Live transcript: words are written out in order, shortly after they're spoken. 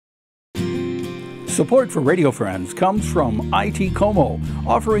Support for Radio Friends comes from IT Como,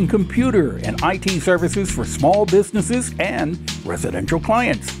 offering computer and IT services for small businesses and residential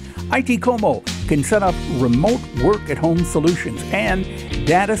clients. IT Como can set up remote work-at-home solutions and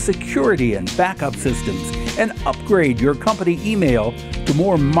data security and backup systems, and upgrade your company email to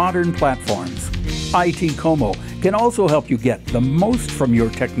more modern platforms. IT Como can also help you get the most from your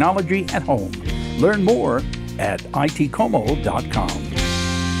technology at home. Learn more at itcomo.com.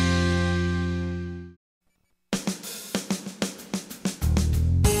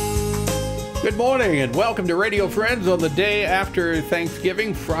 Good morning and welcome to Radio Friends on the day after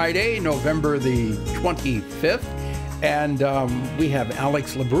Thanksgiving, Friday, November the 25th. And we have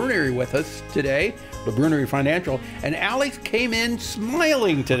ALEX LaBRUNERIE with us today, LaBrunerie Financial. And Alex came in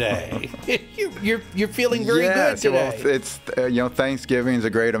smiling today. You're feeling very good today. Well, it's Thanksgiving is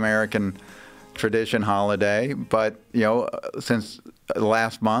a great American tradition holiday, but since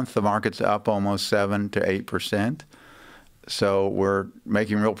last month the market's up almost 7 to 8%. So we're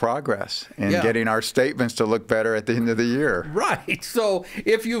making real progress in getting our statements to look better at the end of the year. Right. So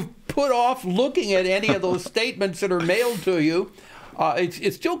if you've put off looking at any of those statements that are mailed to you,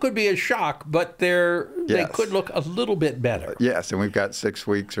 it still could be a shock, but they could look a little bit better. Yes, and we've got 6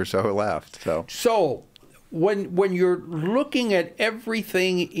 weeks or so left. So when you're looking at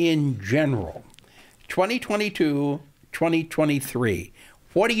everything in general, 2022, 2023,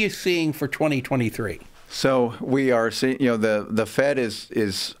 what are you seeing for 2023? So we are seeing, the Fed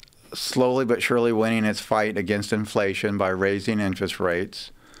is slowly but surely winning its fight against inflation by raising interest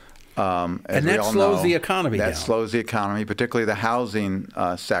rates. And that slows the economy down. That slows the economy, particularly the housing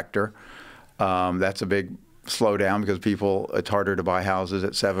sector. That's a big slowdown because it's harder to buy houses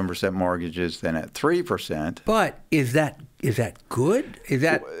at 7% mortgages than at 3%. But is that good? Is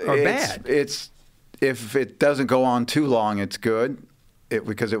that or bad? If it doesn't go on too long, it's good.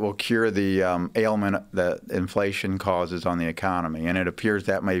 Because it will cure the ailment that inflation causes on the economy, and it appears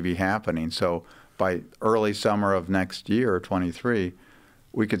that may be happening. So by early summer of next year, 23,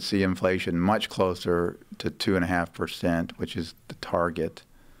 we could see inflation much closer to 2.5%, which is the target.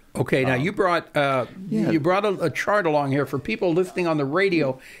 Okay, now you brought a chart along here for people listening on the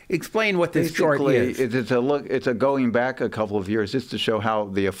radio. Explain what this chart is. It's a going back a couple of years just to show how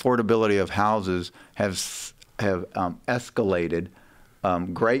the affordability of houses have escalated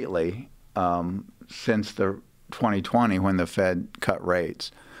greatly since the 2020 when the Fed cut rates.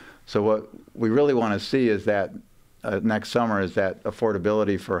 So what we really want to see is that next summer is that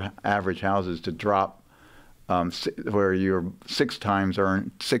affordability for average houses to drop where you're six times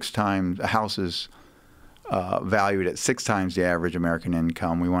houses valued at 6 times the average American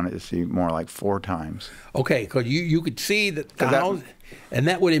income. We want it to see more like 4 times. Okay, because you could see that the house, and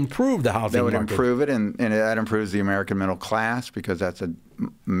that would improve the housing market. That would improve it, and that improves the American middle class because that's a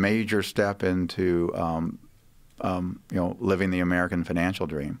major step into living the American financial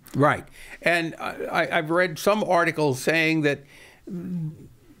dream. Right, and I've read some articles saying that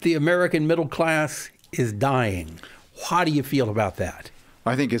the American middle class is dying. How do you feel about that?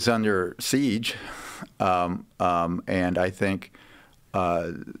 I think it's under siege. And I think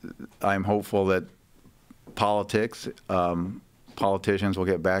I'm hopeful that politicians will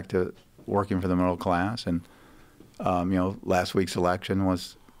get back to working for the middle class. And, last week's election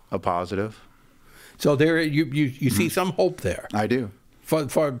was a positive. So there, you see some hope there. I do. For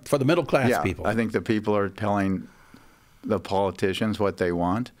the middle class people. I think the people are telling the politicians what they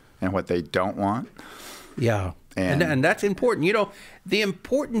want and what they don't want. Yeah. And that's important. The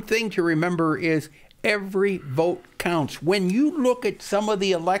important thing to remember is every vote counts. When you look at some of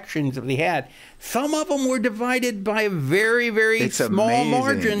the elections that we had, some of them were divided by a very, very small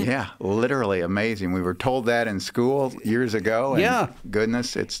margin. Yeah, literally amazing. We were told that in school years ago. And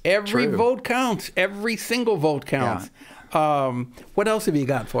goodness, it's every true. Vote counts. Every single vote counts. Yeah. What else have you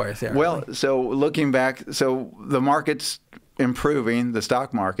got for us there? Well, so looking back, so the market's improving, the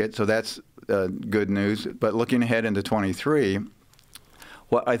stock market, so that's good news. But looking ahead into 23,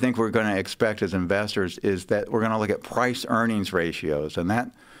 what I think we're going to expect as investors is that we're going to look at price-earnings ratios, and that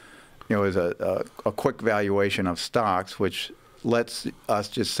is a quick valuation of stocks, which lets us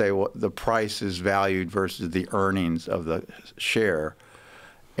just say what the price is valued versus the earnings of the share.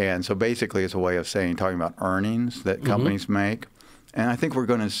 And so basically it's a way of talking about earnings that companies make. And I think we're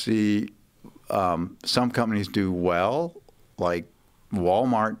going to see some companies do well, like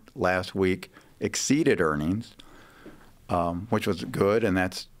Walmart last week exceeded earnings, which was good, and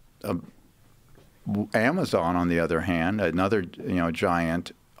that's Amazon, on the other hand, another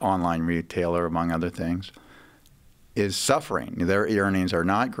giant online retailer, among other things, is suffering. Their earnings are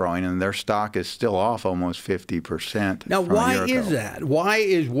not growing, and their stock is still off almost 50%. Now, why is that? Why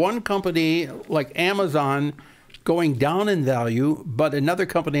is one company like Amazon going down in value, but another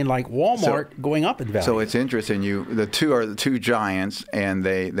company like Walmart going up in value? So it's interesting. The two are the two giants, and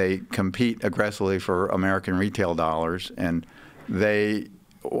they compete aggressively for American retail dollars. And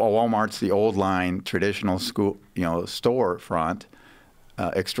Walmart's the old line traditional storefront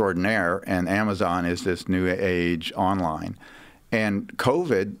extraordinaire, and Amazon is this new age online. And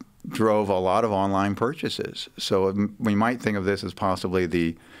COVID drove a lot of online purchases. So we might think of this as possibly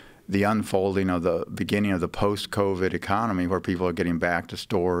the unfolding of the beginning of the post-COVID economy, where people are getting back to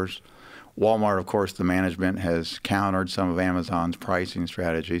stores. Walmart, of course, the management has countered some of Amazon's pricing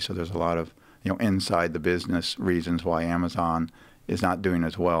strategy, so there's a lot of inside the business reasons why Amazon is not doing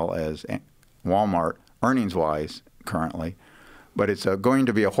as well as Walmart earnings-wise currently. But it's going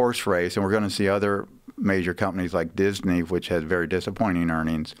to be a horse race, and we're going to see other major companies like Disney, which has very disappointing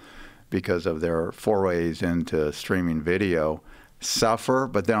earnings because of their forays into streaming video, suffer.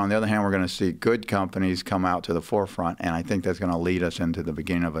 But then on the other hand, we're going to see good companies come out to the forefront, and I think that's going to lead us into the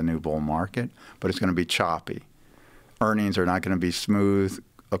beginning of a new bull market, but it's going to be choppy. Earnings are not going to be smooth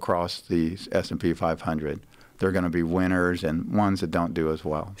across the S&P 500. They're going to be winners and ones that don't do as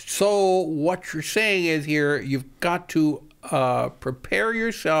well. So what you're saying is here, you've got to prepare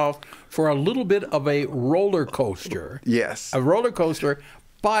yourself for a little bit of a roller coaster. Yes. A roller coaster.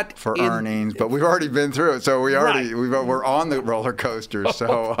 But for earnings, but we've already been through it, so we're on the roller coaster.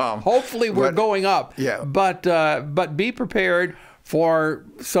 So hopefully we're going up. Yeah. But be prepared for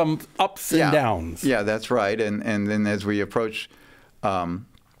some ups and downs. Yeah, that's right. And then as we approach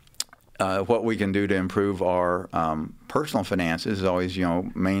what we can do to improve our personal finances is always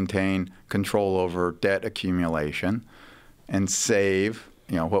maintain control over debt accumulation and save.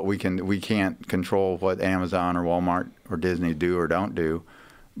 What we can't control what Amazon or Walmart or Disney do or don't do,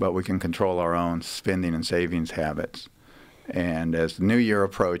 but we can control our own spending and savings habits. And as the new year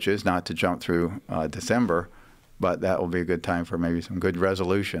approaches, not to jump through December, but that will be a good time for maybe some good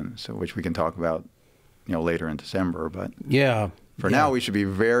resolutions, which we can talk about, later in December. But for now, we should be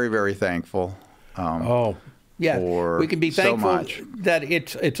very, very thankful. We can be thankful that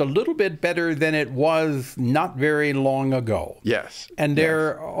it's a little bit better than it was not very long ago. Yes. And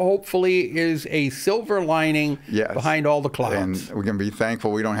there hopefully is a silver lining behind all the clouds. And we can be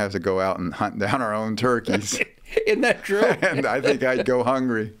thankful we don't have to go out and hunt down our own turkeys. Isn't that true? And I think I'd go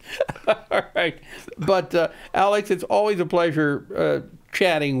hungry. All right. But, Alex, it's always a pleasure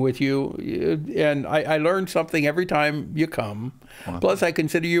chatting with you, and I learn something every time you come. Well, plus, I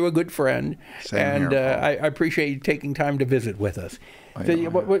consider you a good friend, and I appreciate you taking time to visit with us.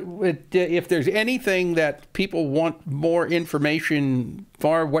 If there's anything that people want more information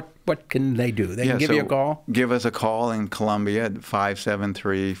for, what can they do? They can give you a call? Give us a call in Columbia at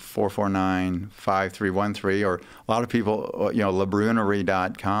 573-449-5313, or a lot of people,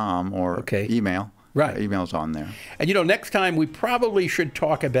 LaBrunerie.com, or email. Right. Email's on there. And next time we probably should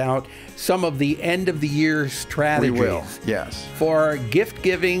talk about some of the end of the year strategies. We will, yes. For gift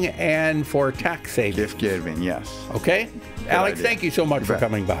giving and for tax saving. Gift giving, yes. Okay? Alex, thank you so much for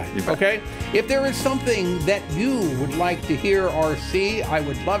coming by. Okay? If there is something that you would like to hear or see, I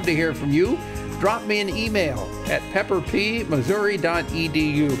would love to hear from you. Drop me an email at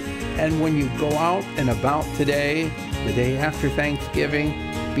pepperpmissouri.edu. And when you go out and about today, the day after Thanksgiving,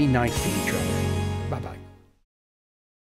 be nice to each other.